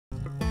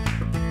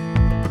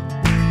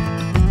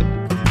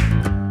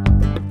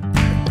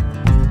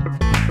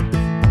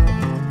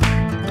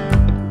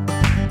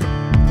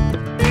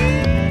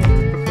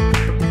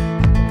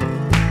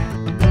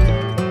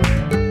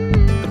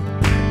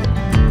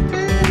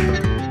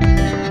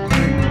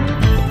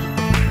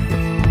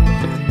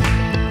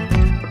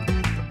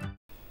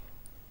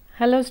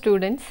Hello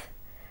students,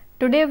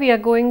 today we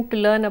are going to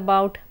learn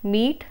about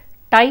meat,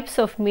 types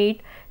of meat,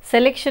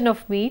 selection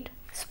of meat,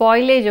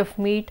 spoilage of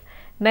meat,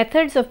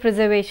 methods of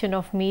preservation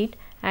of meat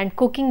and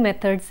cooking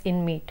methods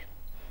in meat.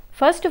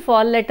 First of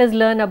all, let us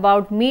learn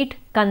about meat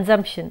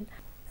consumption.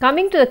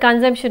 Coming to the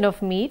consumption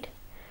of meat,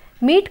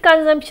 meat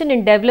consumption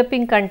in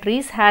developing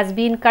countries has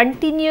been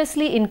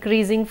continuously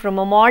increasing from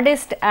a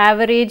modest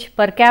average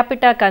per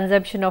capita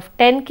consumption of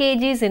 10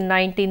 kgs in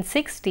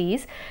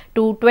 1960s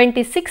to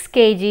 26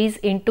 kgs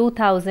in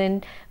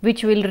 2000,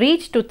 which will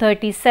reach to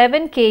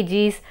 37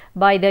 kgs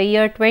by the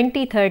year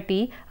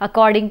 2030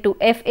 according to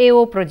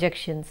FAO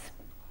projections.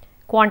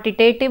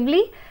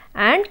 Quantitatively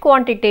and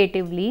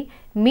quantitatively,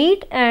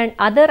 meat and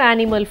other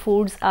animal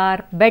foods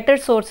are better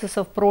sources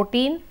of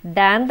protein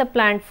than the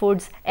plant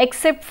foods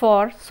except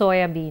for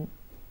soya bean.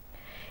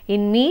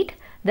 In meat,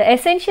 the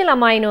essential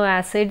amino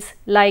acids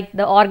like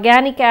the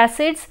organic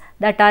acids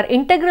that are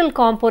integral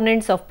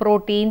components of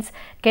proteins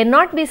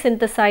cannot be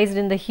synthesized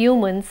in the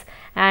humans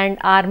and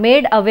are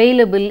made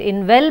available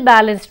in well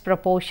balanced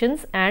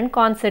proportions and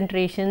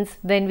concentrations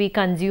when we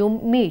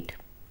consume meat.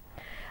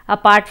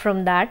 Apart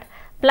from that,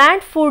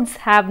 plant foods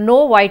have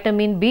no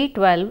vitamin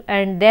B12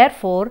 and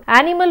therefore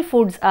animal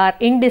foods are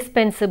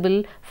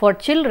indispensable for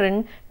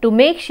children to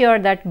make sure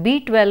that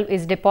B12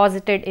 is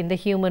deposited in the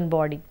human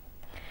body.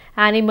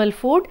 Animal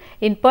food,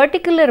 in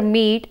particular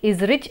meat,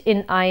 is rich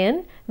in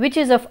iron, which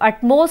is of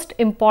utmost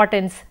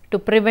importance to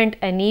prevent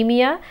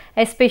anemia,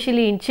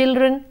 especially in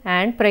children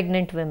and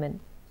pregnant women.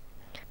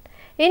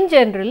 In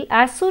general,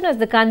 as soon as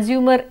the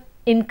consumer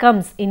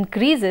incomes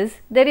increases,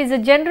 there is a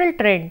general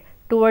trend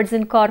towards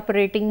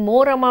incorporating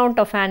more amount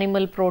of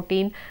animal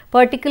protein,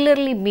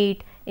 particularly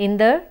meat, in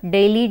the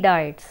daily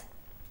diets.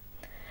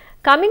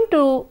 Coming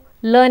to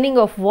learning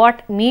of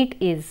what meat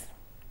is.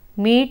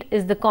 Meat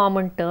is the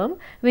common term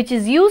which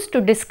is used to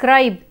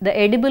describe the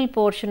edible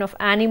portion of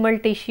animal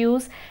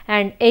tissues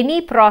and any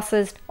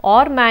processed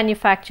or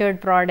manufactured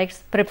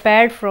products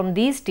prepared from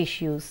these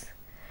tissues.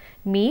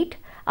 Meat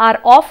are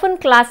often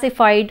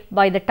classified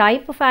by the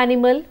type of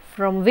animal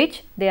from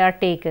which they are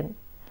taken.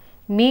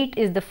 Meat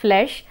is the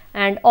flesh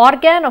and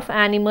organ of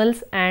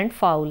animals and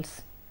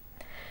fowls.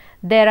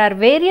 There are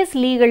various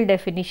legal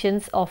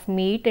definitions of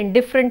meat in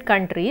different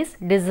countries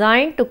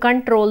designed to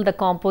control the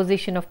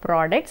composition of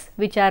products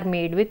which are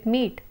made with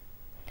meat.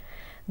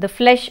 The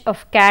flesh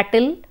of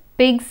cattle,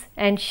 pigs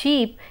and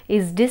sheep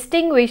is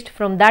distinguished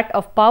from that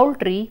of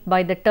poultry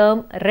by the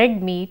term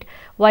red meat,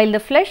 while the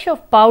flesh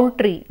of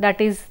poultry, that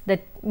is the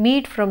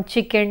meat from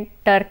chicken,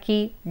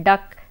 turkey,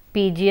 duck,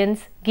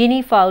 pigeons,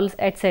 guinea fowls,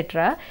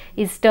 etc.,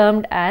 is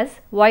termed as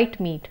white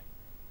meat.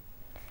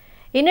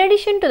 In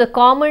addition to the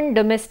common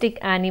domestic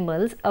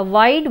animals, a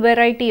wide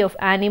variety of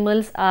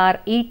animals are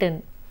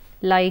eaten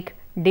like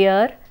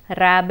deer,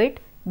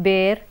 rabbit,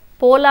 bear,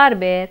 polar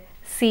bear,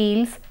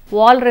 seals,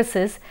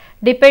 walruses,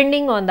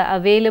 depending on the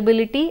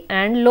availability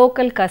and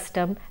local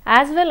custom,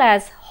 as well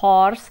as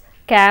horse,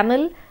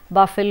 camel,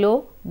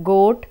 buffalo,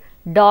 goat,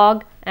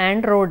 dog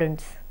and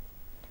rodents.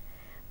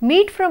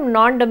 Meat from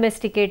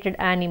non-domesticated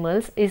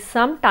animals is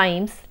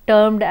sometimes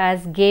termed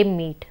as game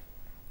meat.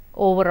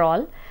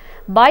 Overall,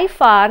 by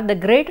far the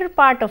greater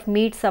part of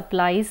meat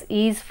supplies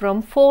is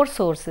from 4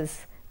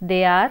 sources.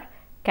 They are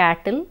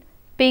cattle,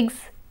 pigs,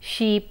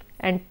 sheep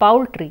and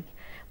poultry,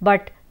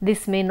 but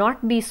this may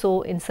not be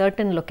so in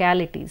certain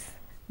localities.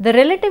 The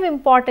relative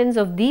importance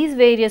of these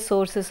various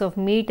sources of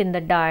meat in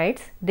the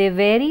diets, they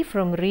vary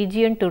from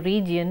region to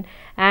region,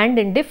 and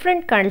in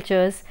different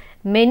cultures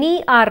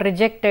many are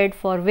rejected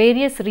for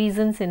various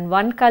reasons in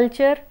one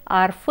culture,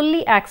 are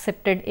fully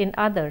accepted in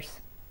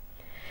others.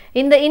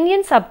 In the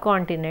Indian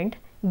subcontinent,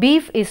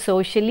 beef is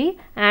socially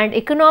and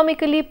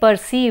economically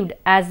perceived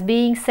as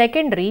being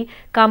secondary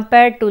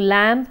compared to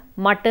lamb,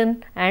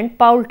 mutton and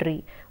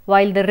poultry,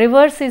 while the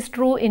reverse is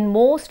true in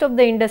most of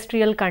the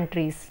industrial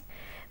countries.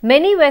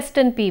 Many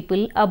Western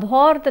people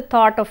abhor the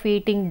thought of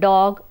eating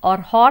dog or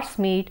horse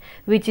meat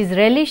which is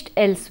relished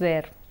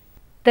elsewhere.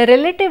 The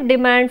relative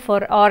demand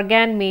for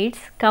organ meats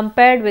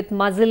compared with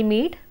muscle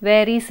meat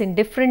varies in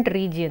different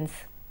regions.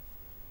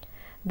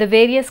 The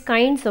various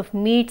kinds of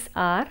meats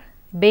are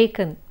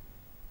bacon.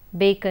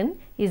 Bacon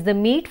is the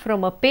meat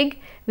from a pig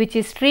which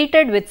is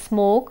treated with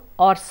smoke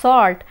or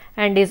salt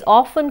and is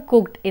often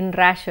cooked in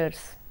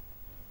rashers.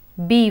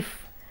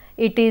 Beef,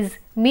 it is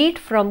meat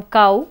from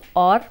cow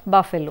or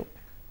buffalo.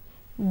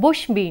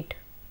 Bush meat,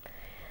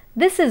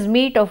 this is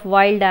meat of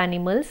wild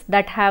animals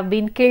that have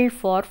been killed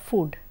for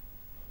food.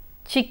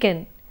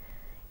 Chicken,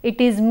 it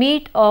is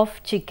meat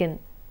of chicken.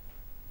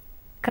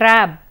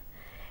 Crab,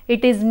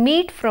 it is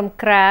meat from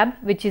crab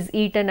which is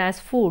eaten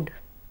as food.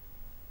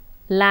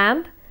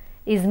 Lamb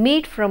is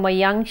meat from a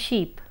young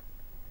sheep.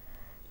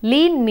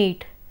 Lean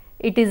meat,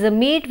 it is a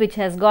meat which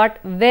has got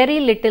very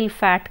little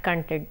fat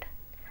content.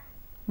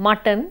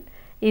 Mutton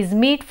is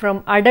meat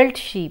from adult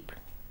sheep.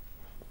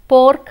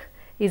 Pork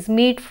is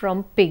meat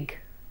from pig.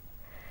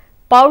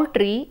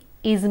 Poultry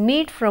is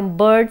meat from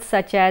birds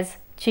such as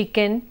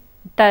chicken,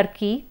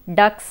 turkey,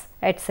 ducks,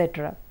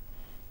 etc.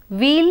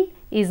 Veal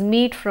is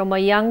meat from a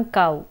young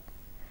cow.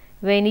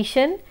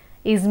 venison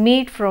is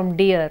meat from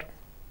deer.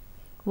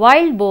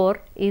 Wild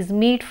boar is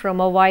meat from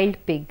a wild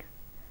pig.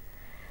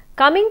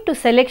 Coming to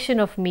selection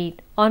of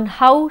meat, on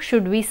how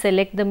should we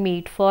select the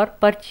meat for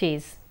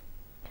purchase?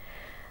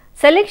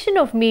 Selection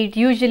of meat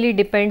usually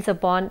depends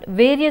upon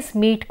various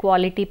meat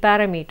quality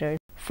parameters.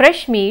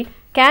 Fresh meat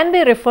can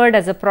be referred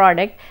as a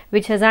product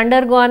which has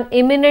undergone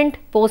imminent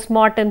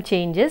post-mortem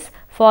changes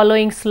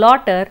following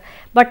slaughter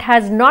but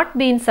has not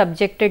been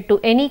subjected to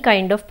any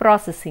kind of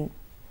processing.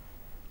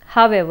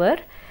 However,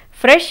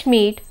 fresh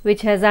meat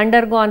which has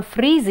undergone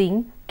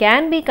freezing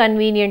can be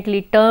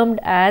conveniently termed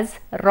as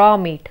raw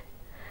meat.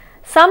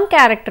 Some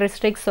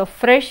characteristics of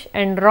fresh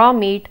and raw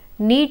meat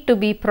need to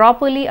be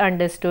properly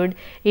understood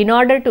in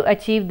order to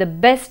achieve the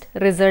best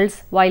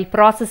results while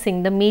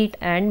processing the meat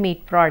and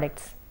meat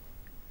products.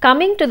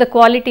 Coming to the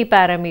quality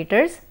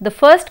parameters, the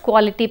first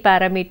quality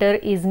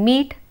parameter is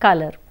meat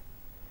color.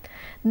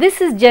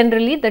 This is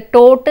generally the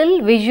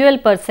total visual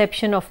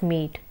perception of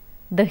meat.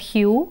 The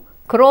hue,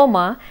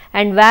 chroma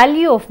and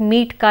value of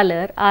meat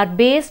color are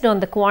based on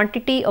the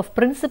quantity of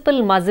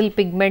principal muscle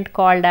pigment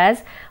called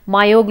as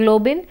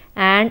myoglobin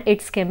and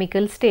its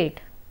chemical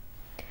state.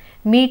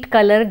 Meat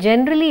color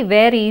generally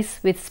varies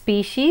with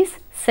species,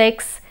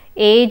 sex,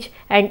 age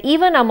and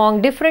even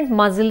among different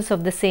muscles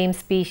of the same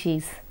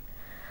species.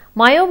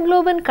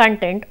 Myoglobin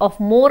content of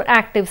more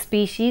active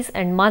species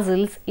and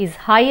muscles is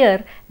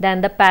higher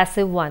than the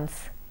passive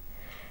ones.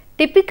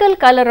 Typical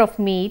color of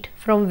meat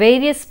from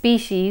various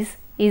species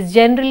is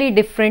generally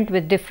different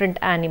with different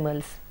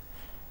animals.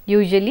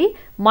 Usually,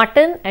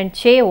 mutton and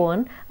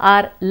chevron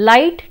are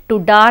light to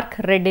dark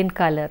red in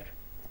color.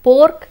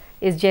 Pork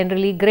is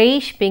generally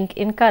greyish pink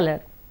in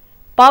color.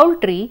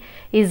 Poultry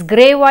is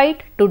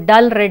grey-white to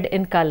dull red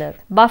in color.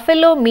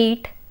 Buffalo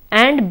meat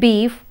and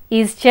beef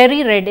is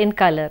cherry red in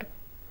color.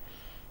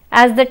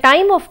 As the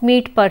time of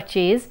meat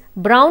purchase,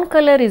 brown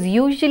color is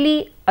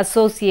usually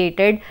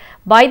associated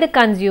by the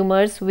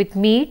consumers with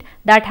meat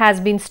that has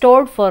been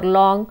stored for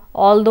long,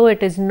 although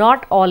it is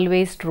not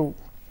always true.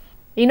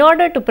 In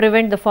order to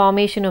prevent the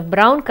formation of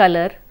brown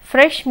color,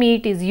 fresh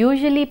meat is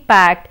usually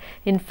packed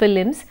in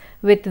films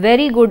with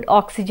very good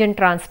oxygen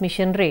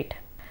transmission rate.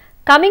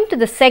 Coming to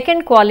the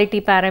second quality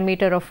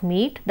parameter of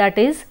meat, that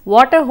is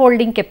water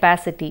holding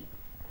capacity.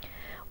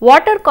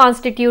 Water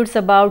constitutes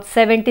about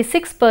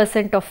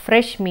 76% of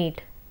fresh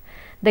meat.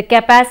 The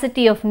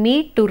capacity of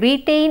meat to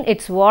retain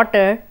its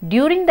water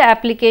during the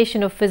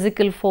application of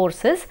physical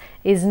forces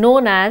is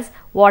known as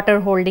water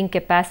holding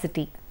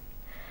capacity.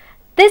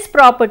 This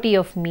property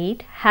of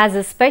meat has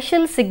a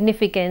special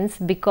significance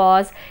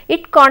because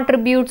it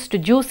contributes to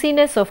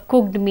juiciness of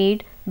cooked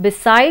meat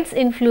besides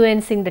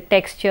influencing the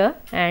texture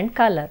and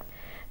color.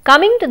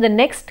 Coming to the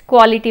next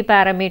quality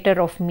parameter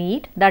of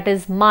meat, that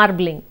is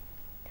marbling.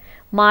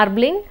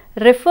 Marbling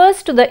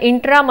refers to the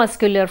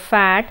intramuscular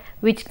fat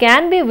which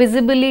can be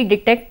visibly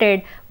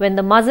detected when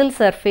the muscle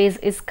surface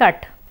is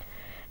cut.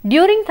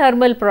 During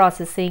thermal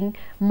processing,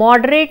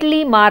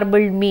 moderately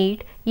marbled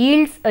meat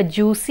yields a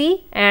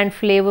juicy and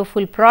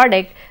flavorful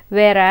product,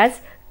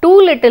 whereas too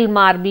little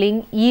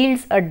marbling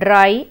yields a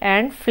dry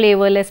and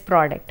flavorless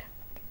product.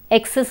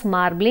 Excess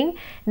marbling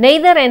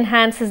neither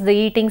enhances the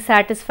eating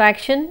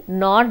satisfaction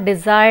nor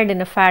desired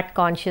in a fat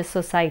conscious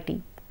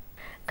society.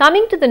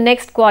 Coming to the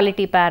next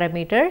quality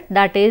parameter,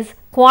 that is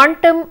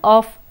quantum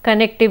of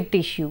connective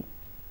tissue.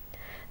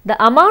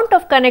 The amount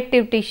of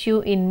connective tissue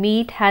in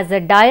meat has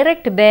a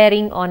direct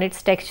bearing on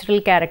its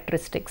textural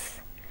characteristics.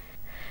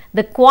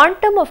 The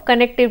quantum of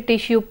connective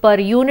tissue per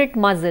unit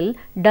muscle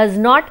does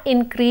not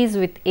increase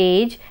with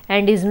age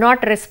and is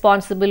not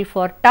responsible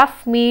for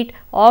tough meat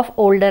of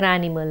older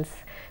animals.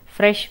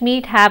 Fresh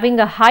meat having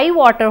a high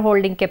water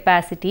holding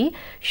capacity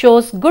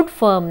shows good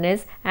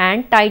firmness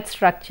and tight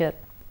structure.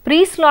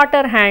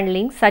 Pre-slaughter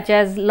handling such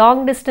as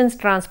long distance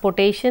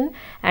transportation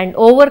and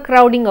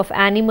overcrowding of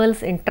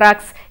animals in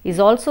trucks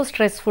is also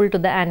stressful to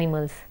the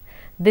animals.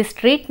 This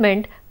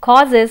treatment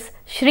causes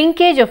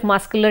shrinkage of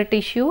muscular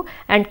tissue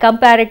and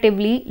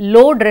comparatively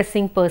low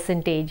dressing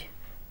percentage.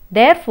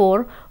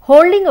 Therefore,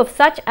 holding of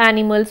such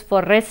animals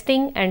for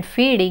resting and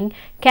feeding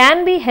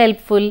can be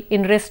helpful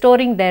in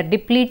restoring their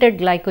depleted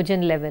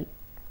glycogen level.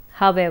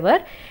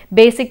 However,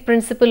 basic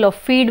principle of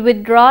feed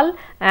withdrawal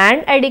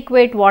and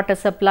adequate water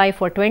supply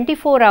for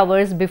 24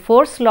 hours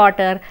before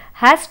slaughter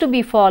has to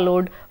be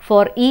followed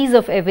for ease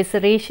of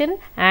evisceration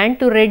and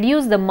to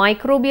reduce the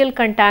microbial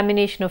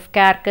contamination of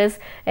carcass,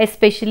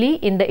 especially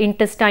in the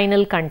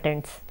intestinal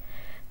contents.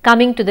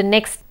 Coming to the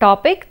next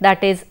topic,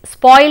 that is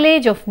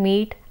spoilage of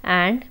meat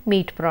and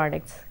meat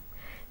products.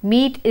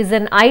 Meat is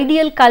an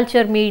ideal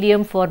culture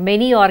medium for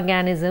many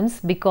organisms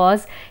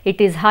because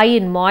it is high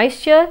in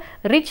moisture,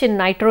 rich in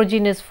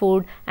nitrogenous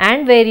food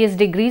and various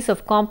degrees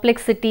of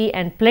complexity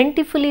and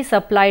plentifully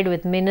supplied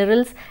with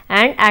minerals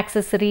and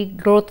accessory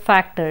growth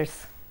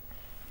factors.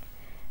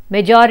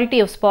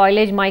 Majority of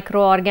spoilage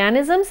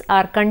microorganisms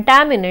are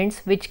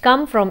contaminants which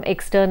come from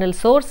external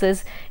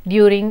sources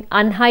during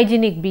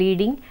unhygienic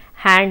bleeding,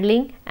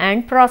 handling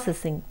and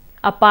processing.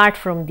 Apart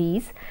from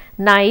these,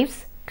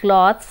 knives,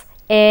 cloths,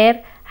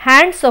 air,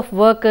 Hands of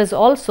workers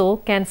also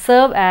can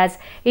serve as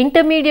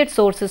intermediate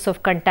sources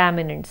of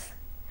contaminants.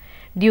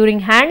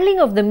 During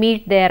handling of the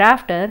meat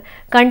thereafter,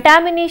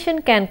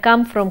 contamination can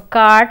come from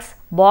carts,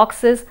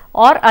 boxes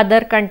or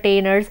other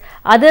containers,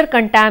 other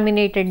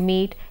contaminated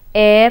meat,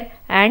 air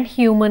and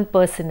human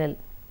personnel.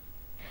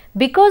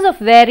 Because of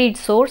varied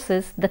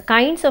sources, the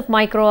kinds of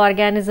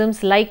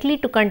microorganisms likely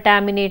to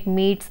contaminate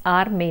meats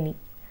are many.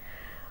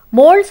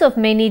 Molds of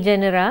many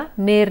genera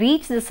may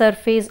reach the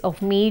surface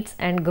of meats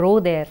and grow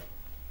there.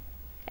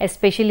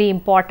 Especially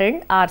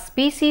important are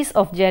species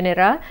of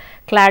genera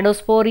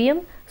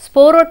Cladosporium,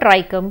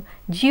 Sporotrichum,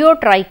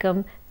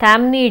 Geotrichum,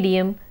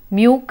 Thamnidium,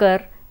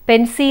 Mucor,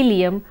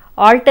 Penicillium,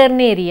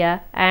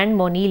 Alternaria and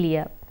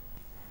Monilia.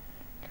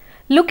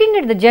 Looking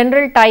at the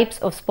general types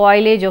of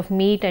spoilage of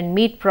meat and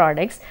meat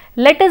products,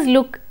 let us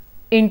look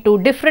into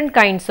different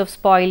kinds of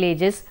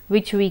spoilages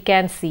which we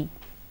can see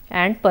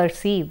and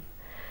perceive.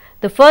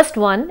 The first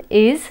one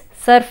is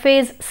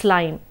surface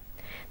slime.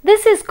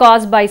 This is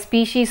caused by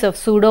species of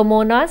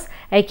Pseudomonas,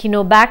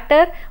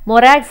 Echinobacter,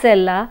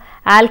 Moraxella,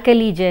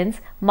 Alkaligens,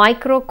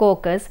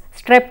 Micrococcus,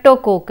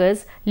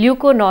 Streptococcus,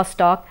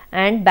 Leuconostoc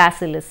and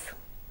Bacillus.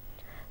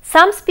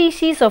 Some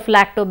species of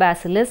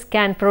Lactobacillus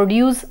can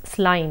produce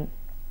slime.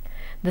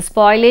 The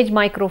spoilage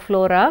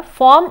microflora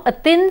form a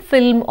thin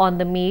film on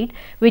the meat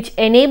which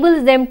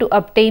enables them to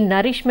obtain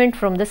nourishment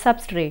from the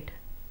substrate.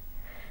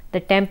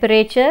 The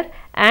temperature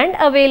and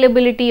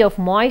availability of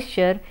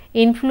moisture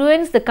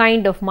influence the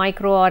kind of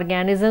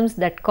microorganisms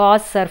that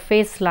cause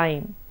surface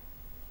slime.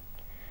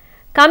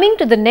 Coming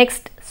to the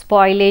next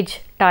spoilage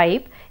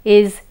type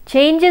is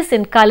changes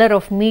in color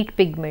of meat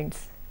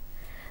pigments.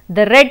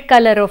 The red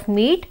color of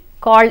meat,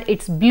 called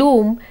its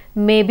bloom,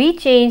 may be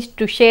changed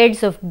to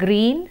shades of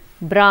green,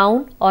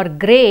 brown or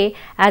grey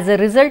as a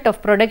result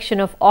of production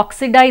of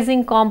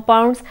oxidizing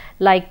compounds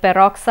like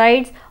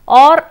peroxides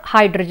or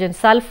hydrogen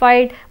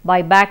sulfide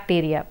by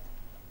bacteria.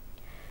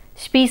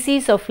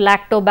 Species of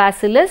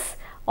Lactobacillus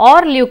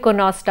or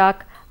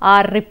Leuconostoc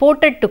are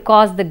reported to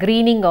cause the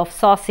greening of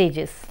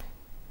sausages.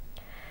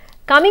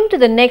 Coming to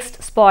the next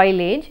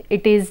spoilage,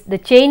 it is the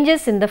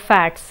changes in the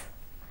fats.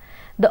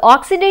 The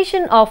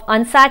oxidation of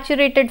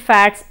unsaturated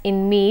fats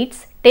in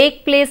meats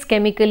take place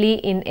chemically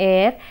in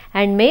air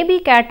and may be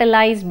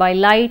catalyzed by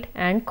light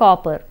and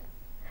copper.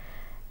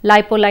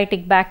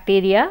 Lipolytic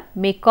bacteria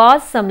may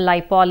cause some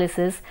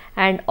lipolysis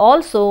and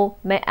also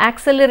may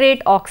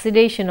accelerate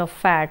oxidation of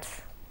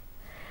fats.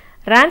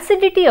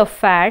 Rancidity of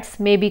fats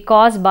may be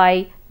caused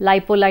by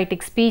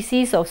lipolytic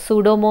species of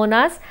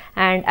Pseudomonas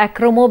and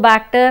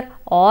Achromobacter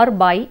or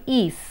by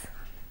yeast.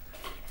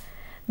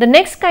 The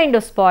next kind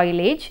of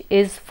spoilage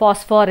is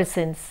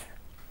phosphorescence.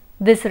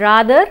 This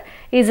rather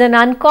is an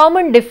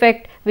uncommon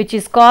defect which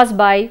is caused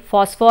by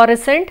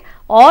phosphorescent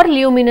or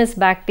luminous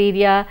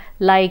bacteria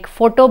like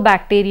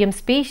Photobacterium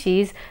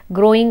species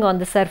growing on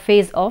the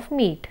surface of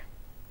meat.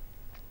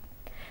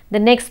 The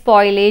next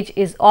spoilage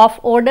is off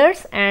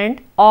odors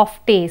and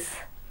off tastes.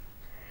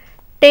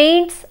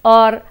 Taints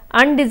or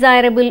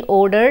undesirable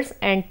odors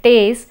and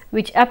tastes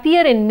which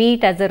appear in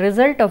meat as a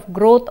result of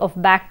growth of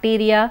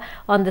bacteria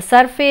on the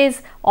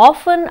surface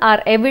often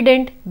are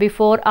evident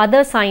before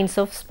other signs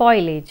of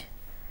spoilage.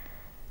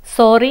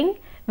 Souring,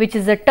 which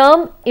is a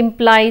term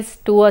implies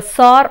to a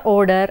sour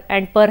odor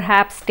and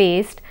perhaps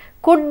taste,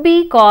 could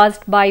be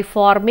caused by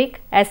formic,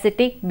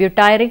 acetic,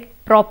 butyric,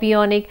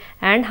 propionic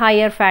and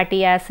higher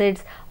fatty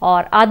acids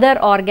or other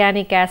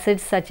organic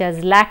acids such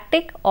as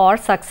lactic or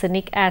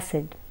succinic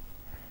acid.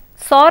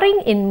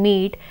 Souring in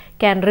meat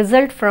can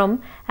result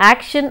from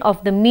action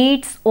of the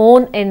meat's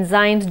own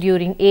enzymes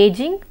during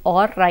aging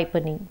or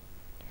ripening.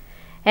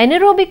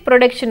 Anaerobic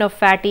production of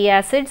fatty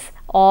acids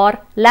or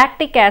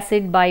lactic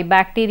acid by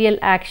bacterial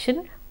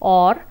action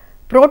or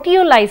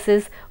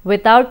proteolysis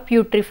without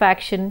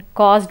putrefaction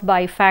caused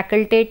by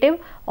facultative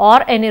or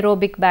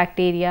anaerobic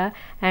bacteria,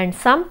 and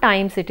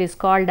sometimes it is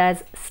called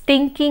as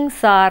stinking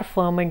sour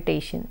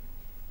fermentation.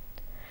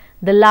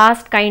 The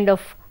last kind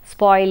of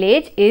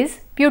spoilage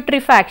is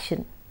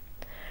putrefaction.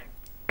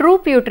 True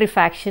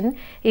putrefaction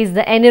is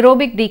the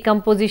anaerobic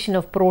decomposition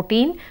of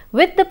protein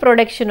with the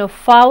production of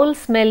foul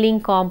smelling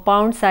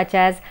compounds such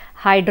as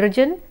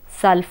hydrogen,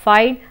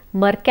 sulfide,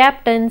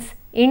 mercaptans,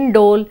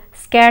 indole,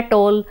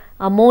 scatol,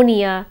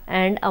 ammonia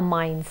and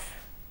amines.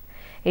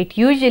 It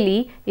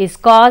usually is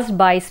caused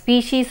by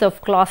species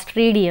of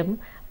Clostridium,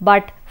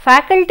 but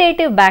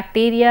facultative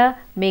bacteria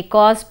may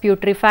cause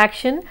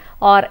putrefaction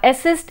or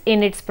assist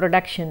in its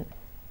production.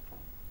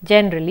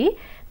 Generally,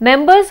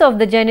 members of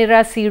the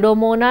genera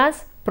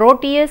Pseudomonas,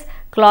 Proteus,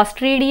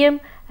 Clostridium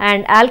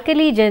and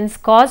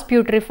Alkaligens cause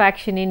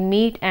putrefaction in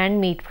meat and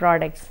meat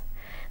products.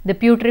 The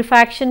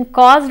putrefaction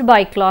caused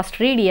by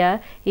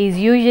Clostridia is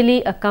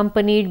usually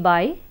accompanied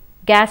by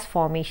gas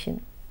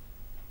formation.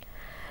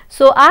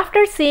 So,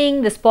 after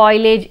seeing the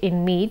spoilage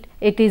in meat,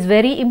 it is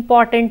very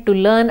important to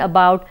learn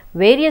about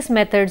various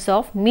methods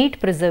of meat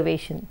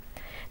preservation.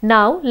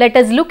 Now, let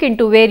us look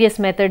into various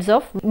methods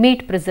of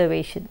meat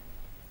preservation.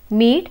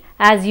 Meat,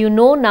 as you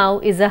know now,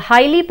 is a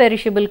highly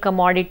perishable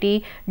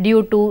commodity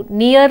due to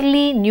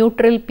nearly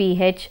neutral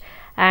pH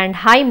and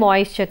high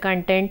moisture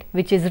content,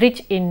 which is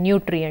rich in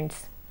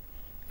nutrients.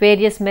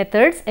 Various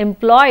methods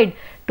employed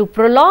to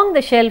prolong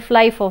the shelf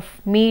life of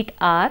meat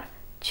are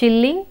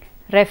chilling,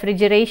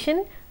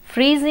 refrigeration,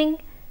 freezing,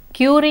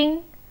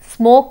 curing,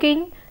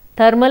 smoking,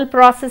 thermal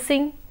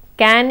processing,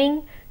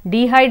 canning,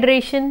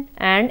 dehydration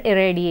and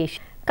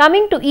irradiation.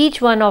 Coming to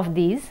each one of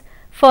these,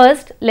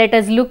 first let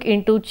us look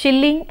into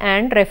chilling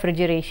and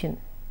refrigeration.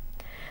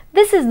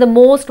 This is the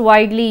most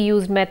widely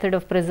used method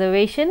of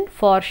preservation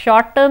for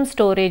short-term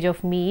storage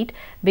of meat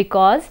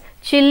because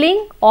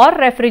chilling or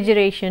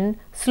refrigeration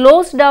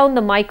slows down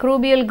the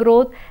microbial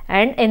growth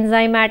and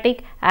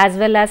enzymatic as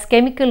well as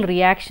chemical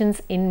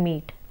reactions in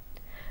meat.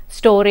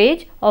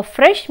 Storage of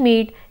fresh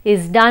meat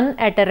is done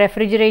at a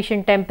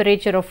refrigeration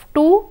temperature of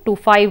 2 to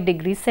 5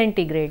 degrees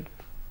centigrade.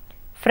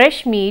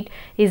 Fresh meat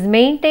is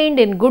maintained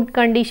in good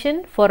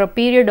condition for a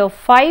period of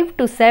 5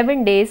 to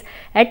 7 days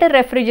at a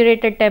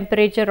refrigerated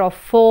temperature of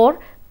 4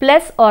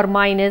 plus or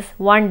minus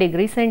 1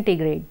 degree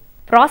centigrade.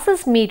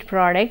 Processed meat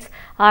products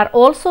are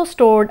also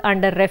stored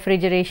under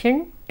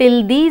refrigeration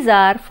till these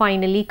are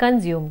finally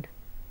consumed.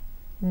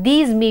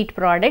 These meat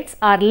products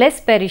are less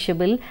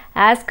perishable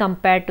as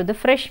compared to the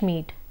fresh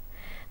meat.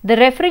 The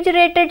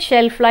refrigerated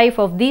shelf life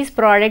of these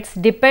products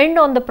depend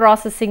on the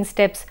processing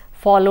steps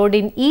followed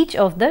in each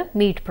of the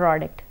meat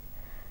product.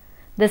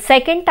 The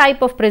second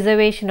type of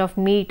preservation of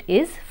meat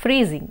is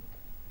freezing.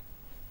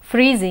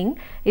 Freezing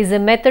is a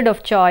method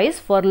of choice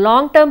for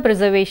long-term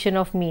preservation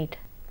of meat.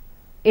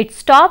 It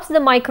stops the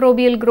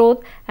microbial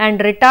growth and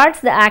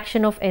retards the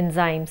action of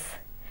enzymes.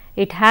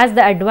 It has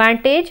the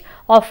advantage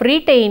of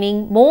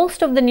retaining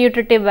most of the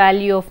nutritive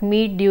value of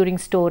meat during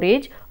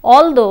storage,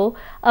 although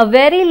a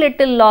very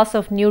little loss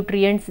of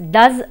nutrients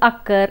does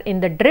occur in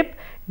the drip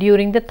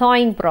during the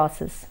thawing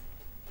process.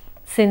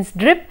 Since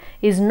drip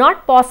is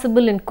not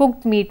possible in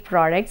cooked meat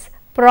products,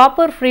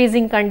 proper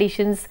freezing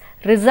conditions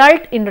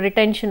result in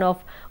retention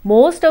of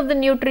most of the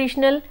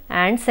nutritional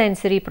and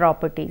sensory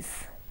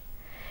properties.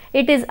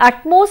 It is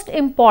utmost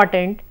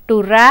important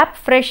to wrap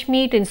fresh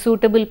meat in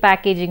suitable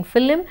packaging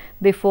film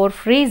before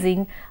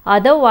freezing,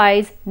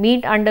 otherwise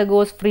meat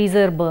undergoes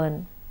freezer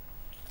burn.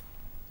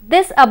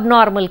 This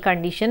abnormal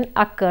condition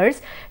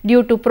occurs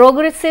due to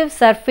progressive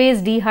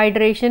surface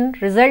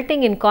dehydration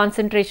resulting in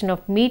concentration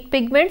of meat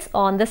pigments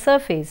on the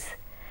surface.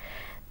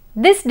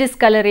 This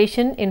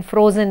discoloration in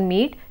frozen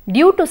meat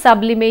due to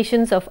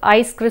sublimations of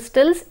ice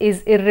crystals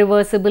is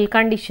irreversible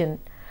condition.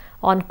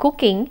 On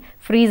cooking,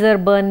 freezer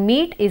burn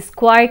meat is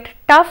quite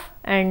tough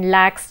and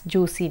lacks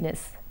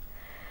juiciness.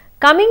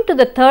 Coming to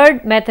the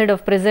third method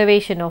of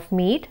preservation of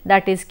meat,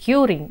 that is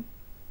curing.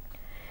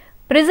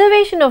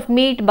 Preservation of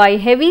meat by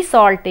heavy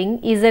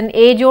salting is an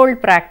age-old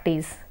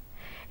practice.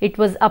 It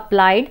was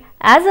applied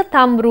as a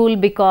thumb rule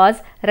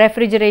because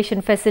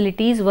refrigeration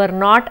facilities were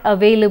not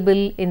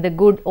available in the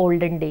good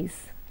olden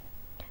days.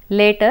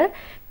 Later,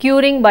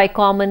 curing by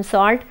common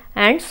salt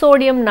and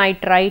sodium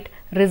nitrite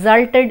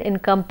resulted in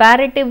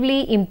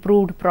comparatively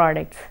improved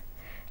products.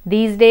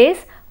 These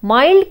days,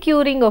 mild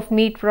curing of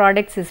meat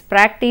products is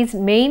practiced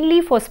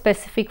mainly for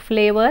specific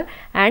flavor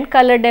and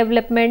color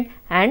development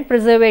and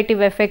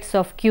preservative effects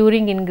of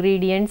curing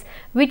ingredients,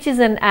 which is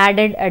an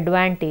added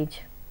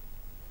advantage.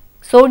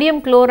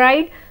 Sodium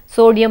chloride,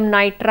 sodium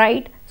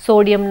nitrite,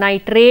 sodium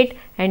nitrate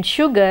and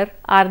sugar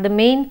are the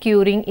main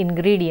curing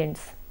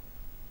ingredients.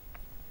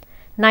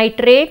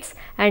 Nitrates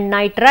and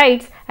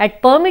nitrites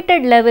at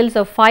permitted levels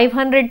of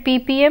 500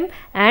 ppm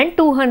and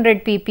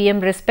 200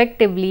 ppm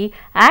respectively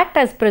act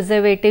as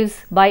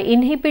preservatives by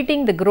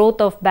inhibiting the growth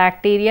of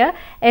bacteria,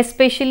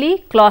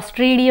 especially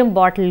Clostridium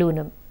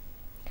botulinum.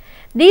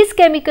 These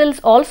chemicals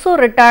also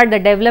retard the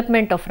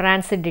development of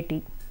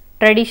rancidity.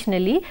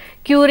 Traditionally,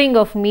 curing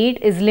of meat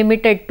is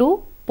limited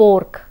to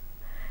pork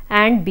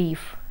and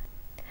beef.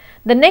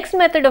 The next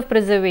method of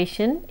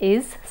preservation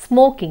is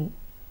smoking.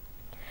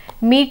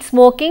 Meat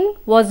smoking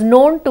was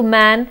known to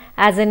man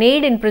as an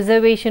aid in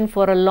preservation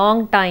for a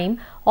long time,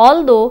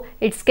 although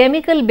its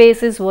chemical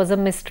basis was a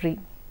mystery.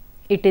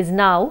 It is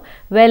now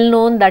well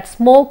known that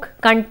smoke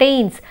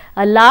contains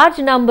a large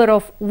number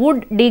of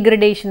wood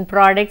degradation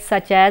products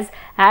such as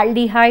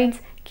aldehydes,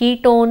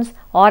 ketones,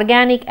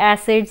 organic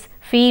acids,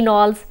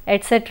 phenols,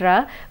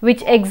 etc.,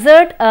 which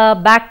exert a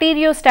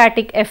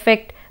bacteriostatic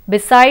effect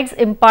besides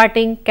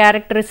imparting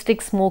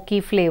characteristic smoky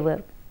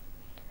flavor.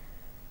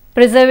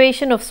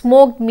 Preservation of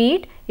smoked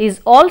meat is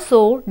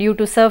also due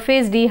to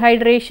surface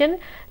dehydration,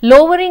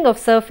 lowering of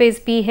surface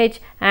pH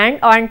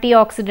and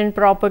antioxidant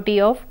property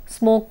of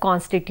smoke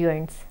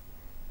constituents.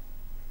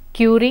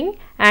 Curing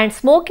and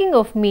smoking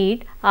of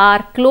meat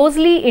are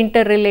closely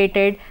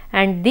interrelated,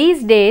 and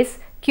these days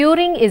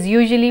curing is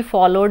usually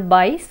followed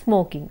by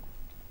smoking.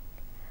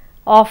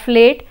 Of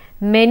late,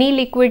 many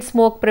liquid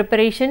smoke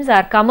preparations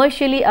are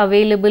commercially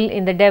available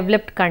in the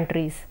developed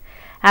countries.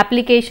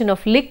 Application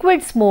of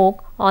liquid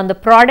smoke on the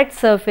product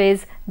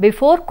surface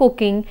before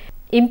cooking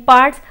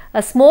imparts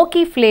a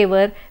smoky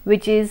flavor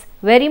which is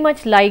very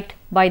much liked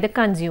by the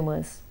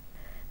consumers.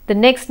 The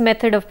next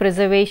method of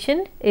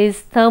preservation is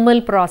thermal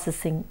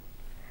processing.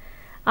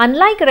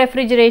 Unlike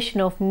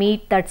refrigeration of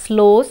meat that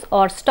slows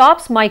or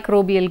stops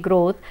microbial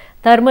growth,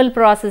 thermal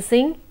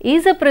processing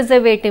is a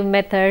preservative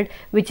method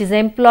which is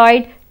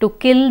employed to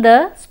kill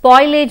the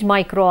spoilage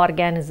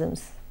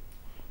microorganisms.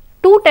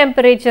 Two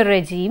temperature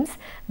regimes,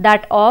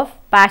 that of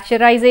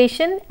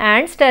pasteurization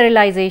and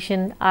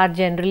sterilization, are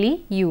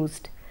generally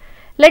used.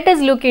 Let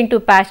us look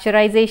into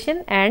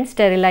pasteurization and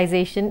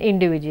sterilization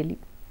individually.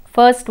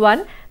 First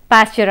one,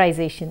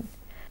 pasteurization.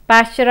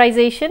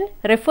 Pasteurization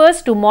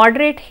refers to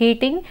moderate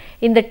heating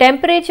in the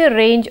temperature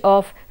range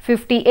of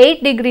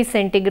 58 degrees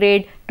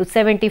centigrade to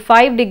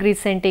 75 degrees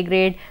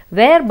centigrade,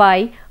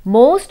 whereby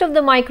most of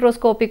the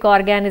microscopic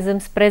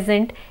organisms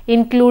present,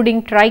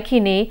 including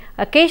trichinae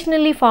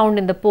occasionally found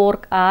in the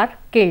pork, are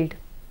killed.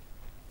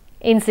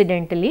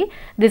 Incidentally,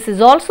 this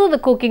is also the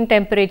cooking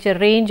temperature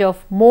range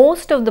of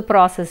most of the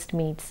processed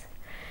meats.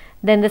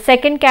 Then the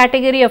second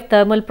category of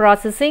thermal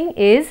processing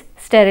is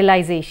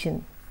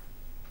sterilization.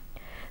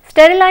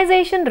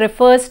 Sterilization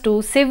refers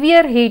to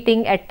severe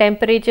heating at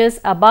temperatures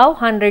above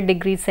 100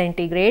 degrees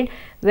centigrade,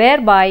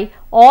 whereby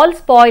all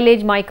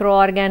spoilage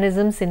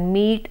microorganisms in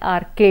meat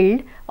are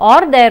killed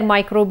or their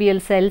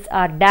microbial cells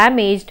are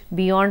damaged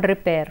beyond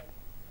repair.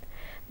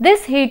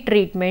 This heat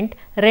treatment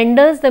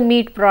renders the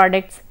meat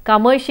products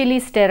commercially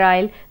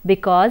sterile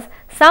because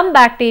some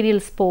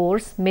bacterial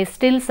spores may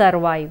still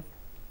survive.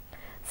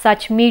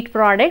 Such meat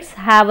products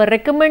have a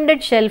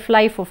recommended shelf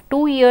life of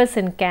 2 years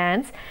in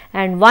cans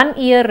and 1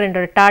 year in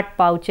retort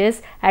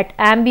pouches at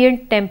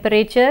ambient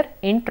temperature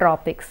in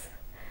tropics.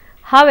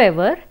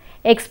 However,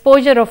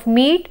 exposure of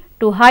meat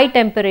to high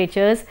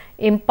temperatures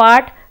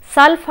impart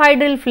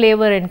sulfhydryl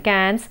flavor in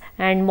cans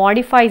and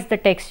modifies the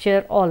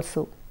texture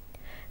also.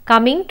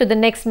 Coming to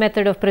the next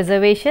method of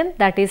preservation,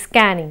 that is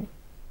canning.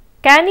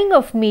 Canning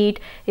of meat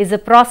is a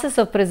process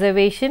of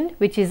preservation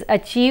which is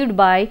achieved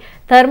by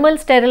thermal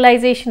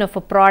sterilization of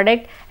a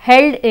product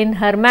held in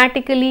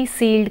hermetically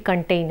sealed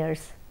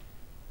containers.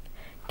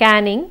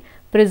 Canning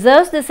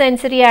preserves the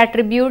sensory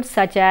attributes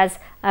such as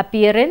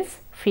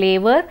appearance,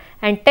 flavor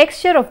and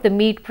texture of the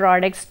meat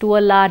products to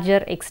a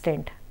larger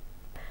extent.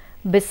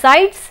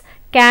 Besides,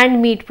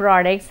 canned meat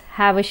products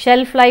have a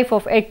shelf life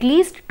of at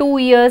least 2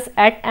 years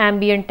at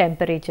ambient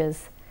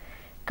temperatures.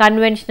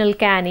 Conventional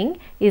canning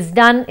is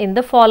done in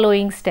the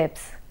following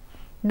steps.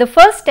 The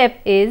first step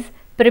is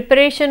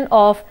preparation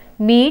of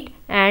meat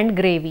and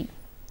gravy.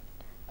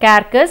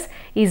 Carcass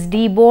is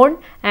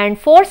deboned and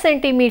 4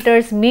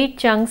 cm meat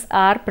chunks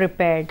are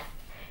prepared.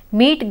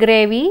 Meat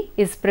gravy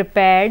is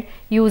prepared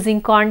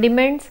using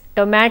condiments,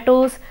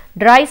 tomatoes,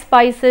 dry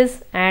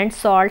spices and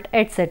salt,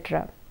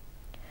 etc.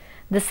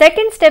 The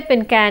second step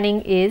in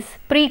canning is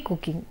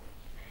pre-cooking.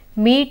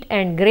 Meat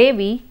and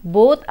gravy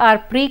both are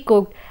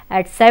pre-cooked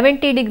at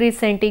 70 degrees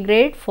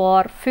centigrade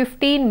for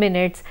 15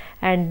 minutes,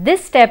 and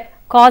this step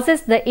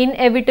causes the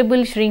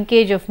inevitable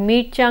shrinkage of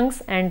meat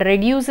chunks and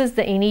reduces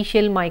the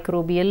initial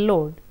microbial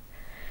load.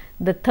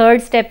 The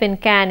third step in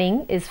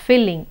canning is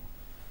filling.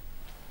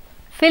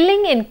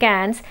 Filling in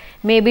cans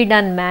may be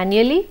done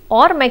manually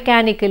or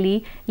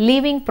mechanically,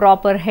 leaving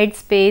proper head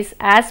space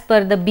as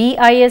per the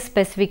BIS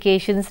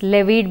specifications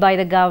levied by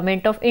the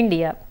Government of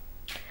India.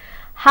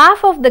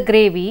 Half of the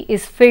gravy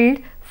is filled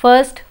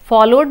first,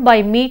 followed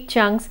by meat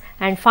chunks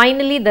and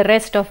finally the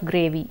rest of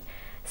gravy.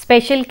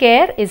 Special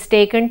care is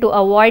taken to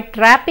avoid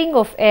trapping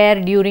of air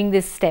during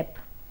this step.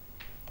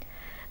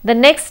 The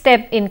next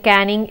step in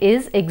canning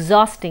is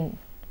exhausting.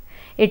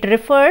 It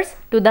refers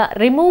to the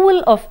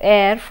removal of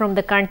air from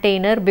the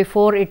container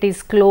before it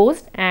is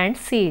closed and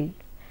sealed.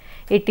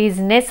 It is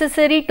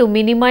necessary to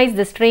minimize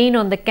the strain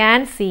on the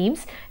can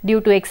seams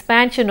due to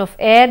expansion of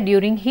air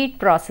during heat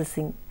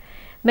processing.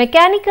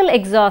 Mechanical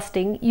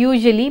exhausting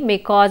usually may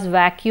cause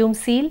vacuum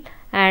seal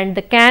and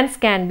the cans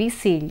can be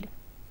sealed.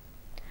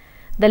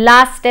 The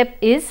last step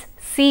is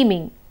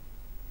seaming.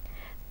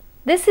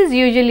 This is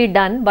usually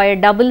done by a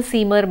double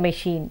seamer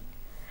machine.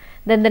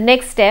 Then the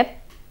next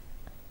step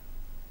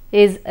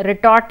is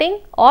retorting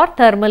or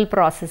thermal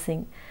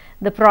processing.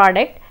 The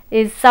product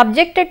is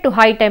subjected to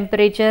high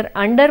temperature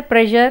under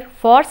pressure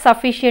for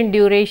sufficient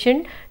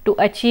duration to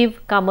achieve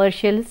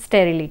commercial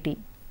sterility.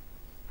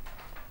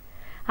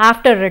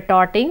 After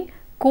retorting,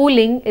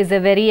 cooling is a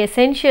very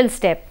essential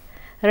step.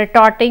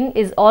 Retorting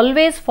is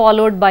always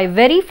followed by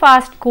very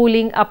fast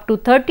cooling up to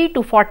 30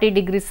 to 40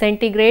 degrees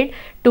centigrade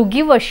to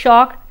give a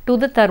shock to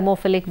the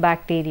thermophilic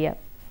bacteria.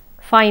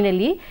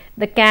 Finally,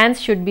 the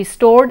cans should be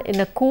stored in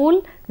a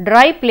cool,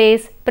 dry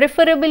place,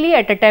 preferably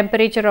at a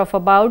temperature of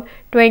about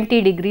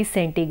 20 degrees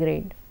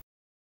centigrade.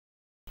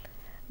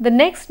 The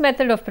next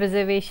method of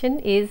preservation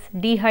is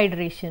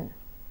dehydration.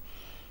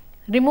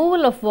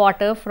 Removal of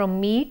water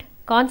from meat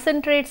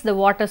concentrates the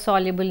water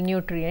soluble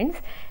nutrients,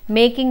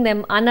 making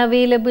them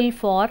unavailable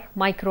for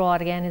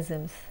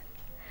microorganisms.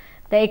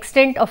 The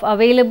extent of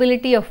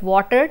availability of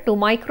water to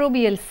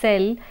microbial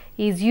cell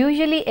is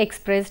usually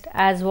expressed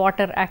as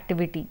water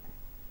activity.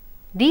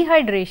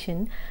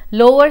 Dehydration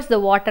lowers the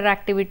water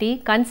activity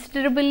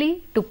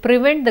considerably to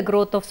prevent the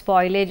growth of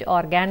spoilage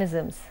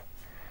organisms.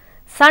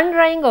 Sun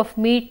drying of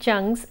meat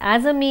chunks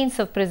as a means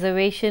of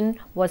preservation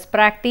was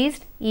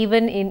practiced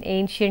even in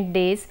ancient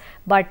days,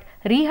 but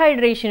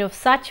rehydration of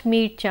such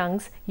meat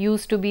chunks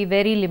used to be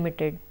very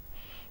limited.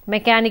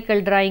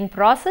 Mechanical drying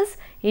process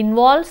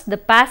involves the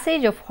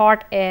passage of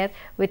hot air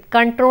with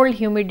controlled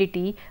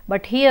humidity,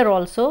 but here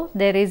also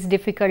there is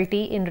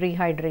difficulty in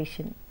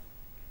rehydration.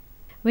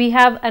 We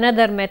have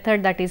another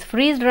method, that is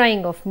freeze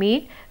drying of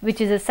meat, which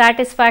is a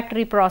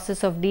satisfactory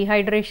process of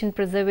dehydration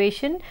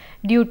preservation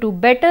due to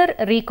better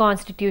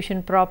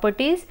reconstitution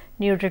properties,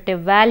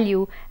 nutritive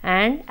value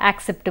and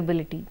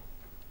acceptability.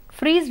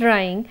 Freeze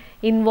drying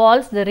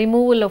involves the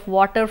removal of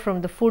water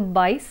from the food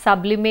by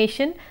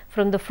sublimation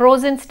from the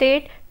frozen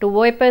state to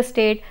vapor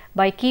state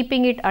by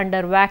keeping it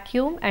under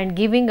vacuum and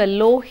giving a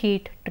low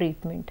heat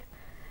treatment.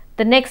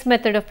 The next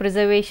method of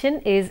preservation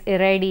is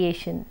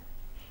irradiation.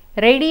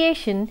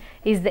 Radiation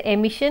is the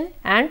emission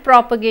and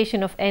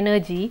propagation of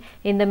energy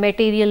in the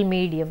material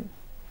medium.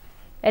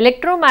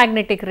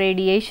 Electromagnetic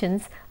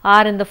radiations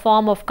are in the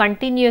form of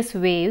continuous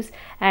waves,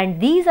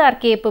 and these are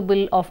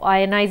capable of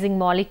ionizing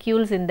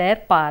molecules in their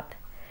path.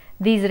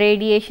 These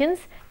radiations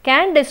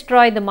can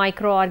destroy the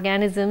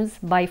microorganisms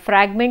by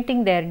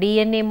fragmenting their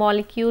DNA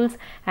molecules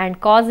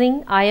and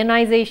causing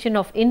ionization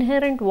of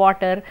inherent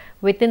water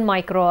within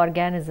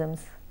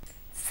microorganisms.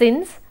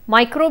 Since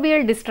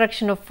microbial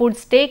destruction of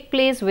foods take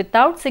place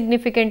without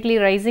significantly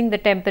raising the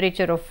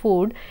temperature of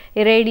food,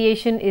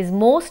 irradiation is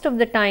most of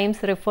the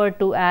times referred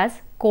to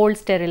as cold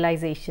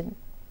sterilization.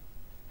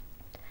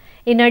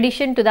 In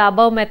addition to the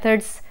above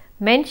methods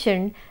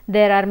mentioned,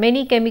 there are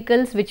many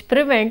chemicals which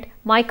prevent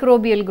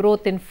microbial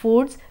growth in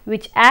foods,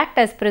 which act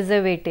as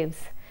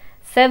preservatives.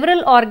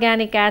 Several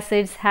organic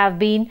acids have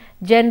been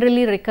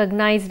generally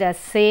recognized as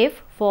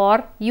safe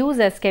for use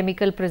as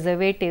chemical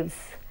preservatives.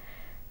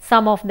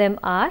 Some of them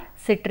are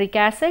citric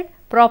acid,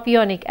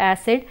 propionic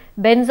acid,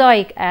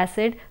 benzoic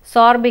acid,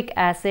 sorbic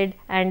acid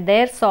and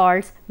their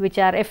salts, which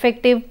are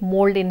effective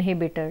mold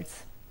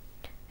inhibitors.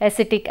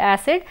 Acetic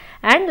acid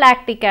and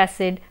lactic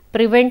acid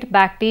prevent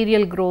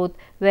bacterial growth,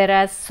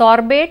 whereas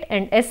sorbate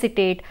and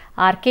acetate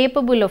are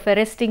capable of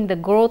arresting the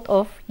growth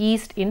of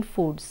yeast in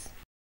foods.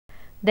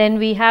 Then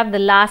we have the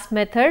last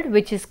method,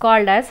 which is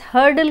called as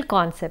hurdle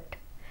concept.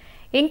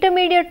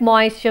 Intermediate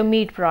moisture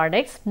meat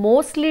products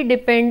mostly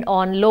depend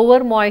on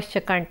lower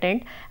moisture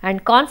content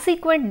and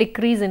consequent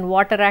decrease in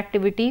water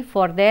activity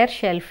for their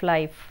shelf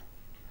life.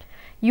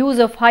 Use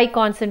of high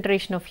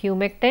concentration of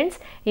humectants,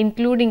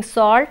 including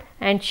salt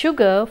and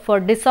sugar, for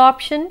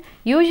desorption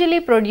usually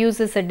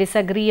produces a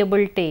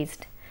disagreeable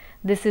taste.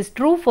 This is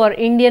true for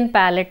Indian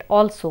palate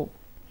also.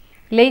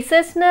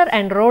 Leisesner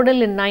and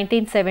Rodel in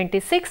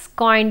 1976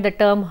 coined the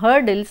term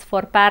hurdles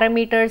for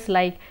parameters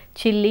like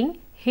chilling,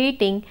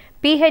 heating,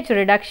 pH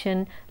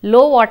reduction,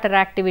 low water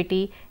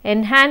activity,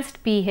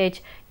 enhanced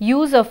pH,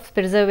 use of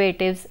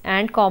preservatives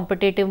and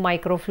competitive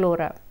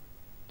microflora.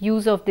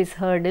 Use of these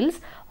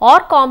hurdles or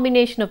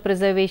combination of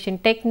preservation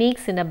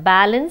techniques in a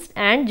balanced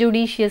and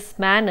judicious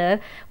manner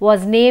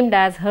was named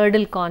as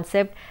hurdle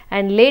concept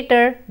and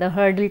later the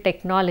hurdle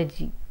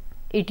technology.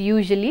 It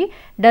usually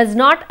does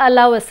not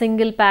allow a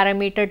single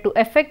parameter to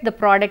affect the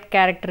product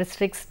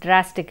characteristics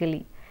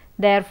drastically.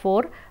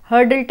 Therefore,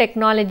 hurdle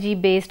technology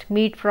based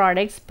meat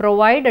products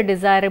provide a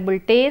desirable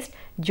taste,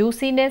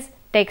 juiciness,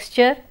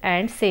 texture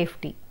and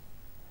safety.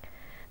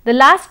 The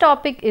last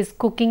topic is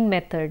cooking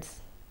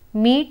methods.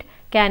 Meat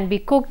can be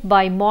cooked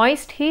by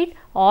moist heat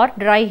or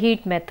dry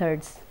heat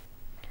methods.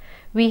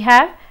 We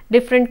have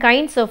different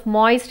kinds of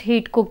moist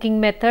heat cooking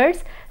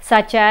methods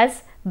such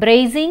as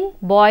braising,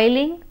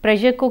 boiling,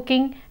 pressure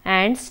cooking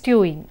and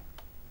stewing.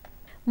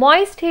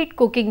 Moist heat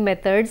cooking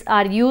methods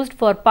are used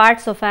for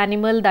parts of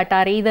animal that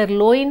are either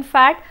low in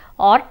fat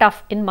or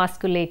tough in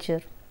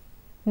musculature.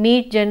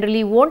 Meat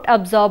generally won't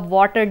absorb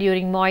water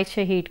during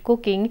moisture heat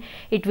cooking,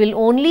 it will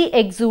only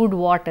exude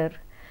water.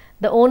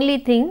 The only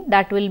thing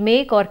that will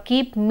make or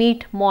keep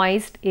meat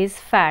moist is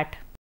fat.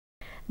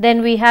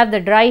 Then we have the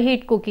dry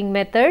heat cooking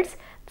methods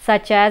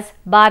such as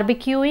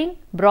barbecuing,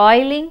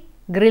 broiling,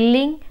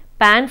 grilling,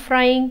 pan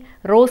frying,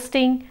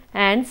 roasting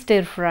and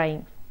stir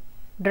frying.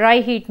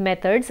 Dry heat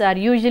methods are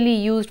usually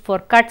used for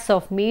cuts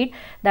of meat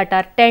that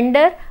are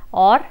tender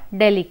or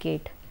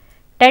delicate.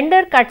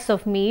 Tender cuts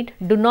of meat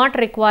do not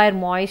require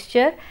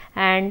moisture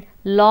and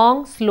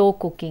long slow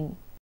cooking.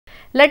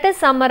 Let us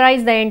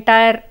summarize the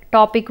entire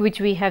topic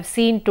which we have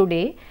seen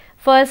today.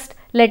 First,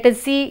 let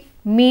us see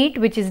meat,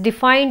 which is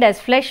defined as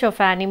flesh of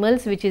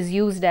animals which is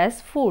used as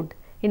food.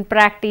 In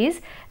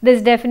practice,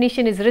 this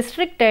definition is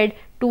restricted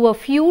to a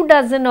few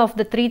dozen of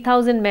the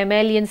 3000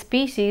 mammalian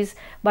species,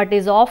 but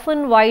is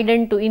often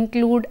widened to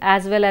include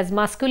as well as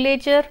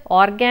musculature,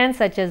 organs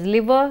such as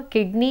liver,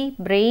 kidney,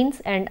 brains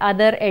and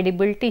other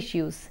edible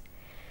tissues.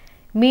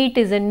 Meat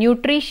is a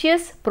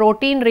nutritious,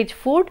 protein-rich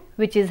food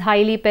which is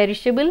highly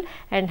perishable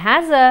and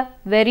has a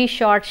very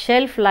short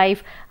shelf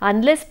life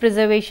unless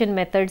preservation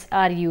methods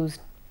are used.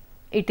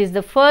 It is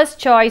the first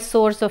choice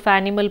source of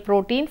animal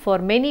protein for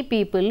many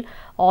people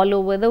all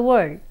over the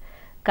world.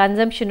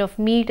 Consumption of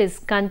meat is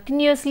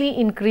continuously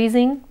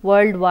increasing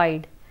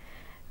worldwide.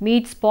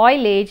 Meat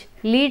spoilage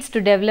leads to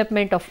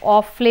development of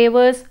off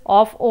flavors,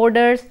 off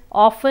odors.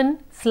 Often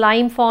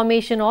slime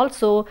formation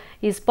also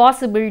is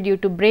possible due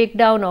to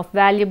breakdown of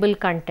valuable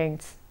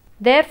contents.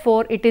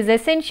 Therefore, it is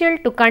essential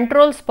to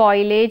control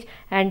spoilage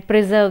and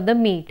preserve the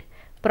meat.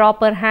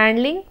 Proper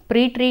handling,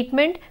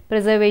 pre-treatment,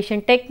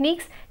 preservation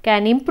techniques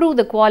can improve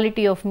the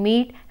quality of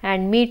meat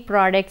and meat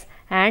products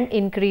and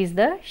increase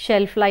the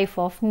shelf life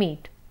of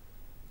meat.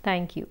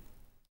 Thank you.